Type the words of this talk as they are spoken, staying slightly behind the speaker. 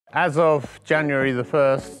As of January the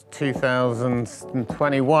 1st,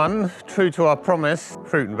 2021, true to our promise,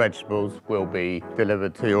 fruit and vegetables will be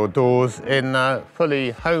delivered to your doors in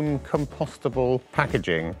fully home compostable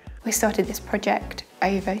packaging. We started this project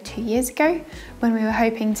over 2 years ago when we were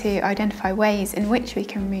hoping to identify ways in which we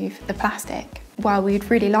can remove the plastic. While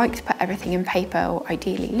we'd really like to put everything in paper or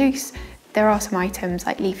ideally loose, there are some items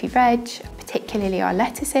like leafy veg, particularly our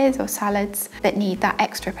lettuces or salads, that need that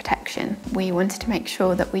extra protection. We wanted to make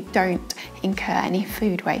sure that we don't incur any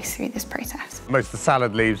food waste through this process. Most of the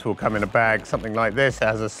salad leaves will come in a bag, something like this. It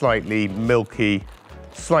has a slightly milky,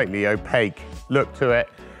 slightly opaque look to it,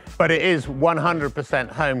 but it is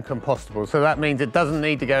 100% home compostable. So that means it doesn't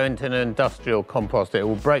need to go into an industrial compost. It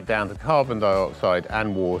will break down to carbon dioxide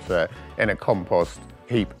and water in a compost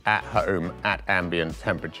heap at home at ambient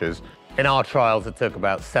temperatures. In our trials, it took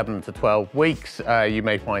about 7 to 12 weeks. You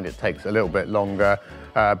may find it takes a little bit longer,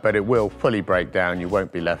 but it will fully break down. You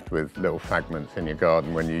won't be left with little fragments in your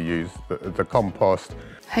garden when you use the compost.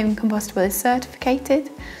 Home compostable is certificated,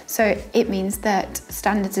 so it means that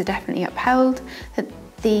standards are definitely upheld, that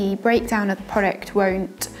the breakdown of the product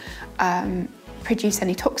won't produce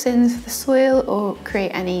any toxins for the soil or create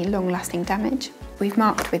any long-lasting damage. We've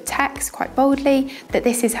marked with text quite boldly that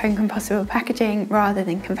this is home compostable packaging rather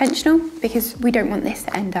than conventional, because we don't want this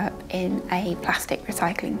to end up in a plastic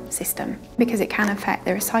recycling system, because it can affect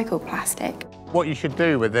the recycled plastic. What you should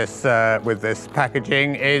do with this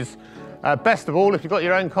packaging is, best of all, if you've got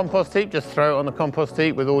your own compost heap, just throw it on the compost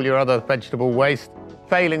heap with all your other vegetable waste.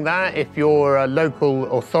 Failing that, if your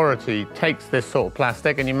local authority takes this sort of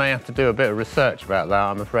plastic, and you may have to do a bit of research about that,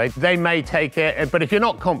 I'm afraid, they may take it, but if you're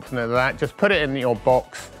not confident of that, just put it in your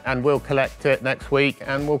box and we'll collect it next week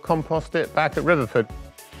and we'll compost it back at Riverford.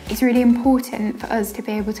 It's really important for us to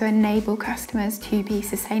be able to enable customers to be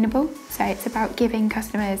sustainable. So it's about giving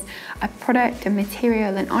customers a product, a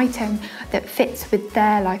material, an item that fits with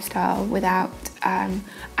their lifestyle without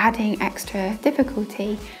adding extra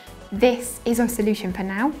difficulty. This is our solution for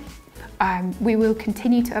now. We will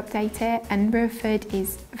continue to update it, and Riverford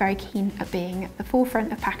is very keen at being at the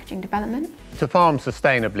forefront of packaging development. To farm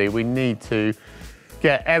sustainably, we need to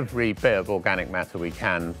get every bit of organic matter we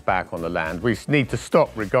can back on the land. We need to stop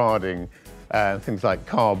regarding things like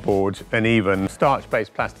cardboard and even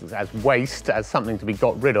starch-based plastics as waste, as something to be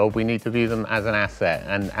got rid of. We need to view them as an asset,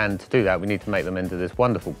 and to do that we need to make them into this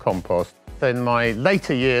wonderful compost. In my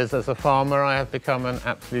later years as a farmer, I have become an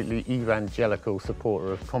absolutely evangelical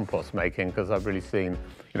supporter of compost making, because I've really seen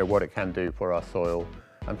what it can do for our soil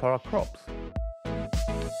and for our crops.